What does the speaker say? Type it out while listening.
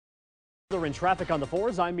In traffic on the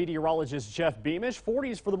 4s, I'm meteorologist Jeff Beamish.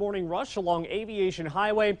 40s for the morning rush along Aviation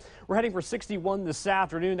Highway. We're heading for 61 this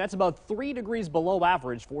afternoon. That's about 3 degrees below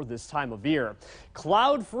average for this time of year.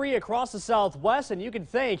 Cloud-free across the southwest, and you can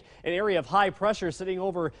thank an area of high pressure sitting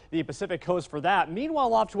over the Pacific coast for that.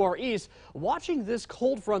 Meanwhile, off to our east, watching this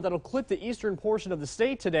cold front that'll clip the eastern portion of the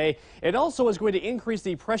state today. It also is going to increase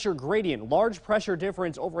the pressure gradient, large pressure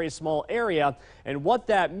difference over a small area. And what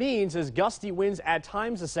that means is gusty winds at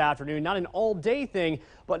times this afternoon. Not an all-day thing,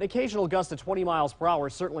 but an occasional gust of 20 miles per hour,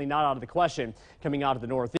 certainly not out of the question coming out of the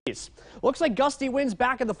northeast. Looks like gusty winds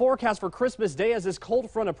back in the forecast for Christmas Day as this cold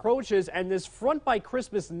front approaches, and this front by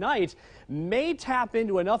Christmas night may tap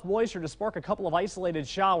into enough moisture to spark a couple of isolated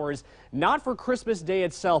showers, not for Christmas Day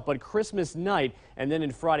itself, but Christmas night, and then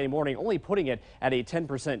in Friday morning, only putting it at a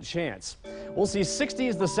 10% chance. We'll see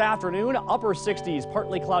 60s this afternoon, upper 60s,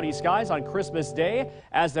 partly cloudy skies on Christmas Day.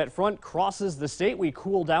 As that front crosses the state, we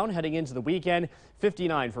cool down heading into the weekend.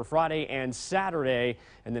 59 for Friday and Saturday,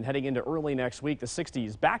 and then heading into early next week, the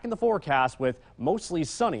 60s back in the forecast with mostly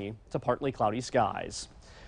sunny to partly cloudy skies.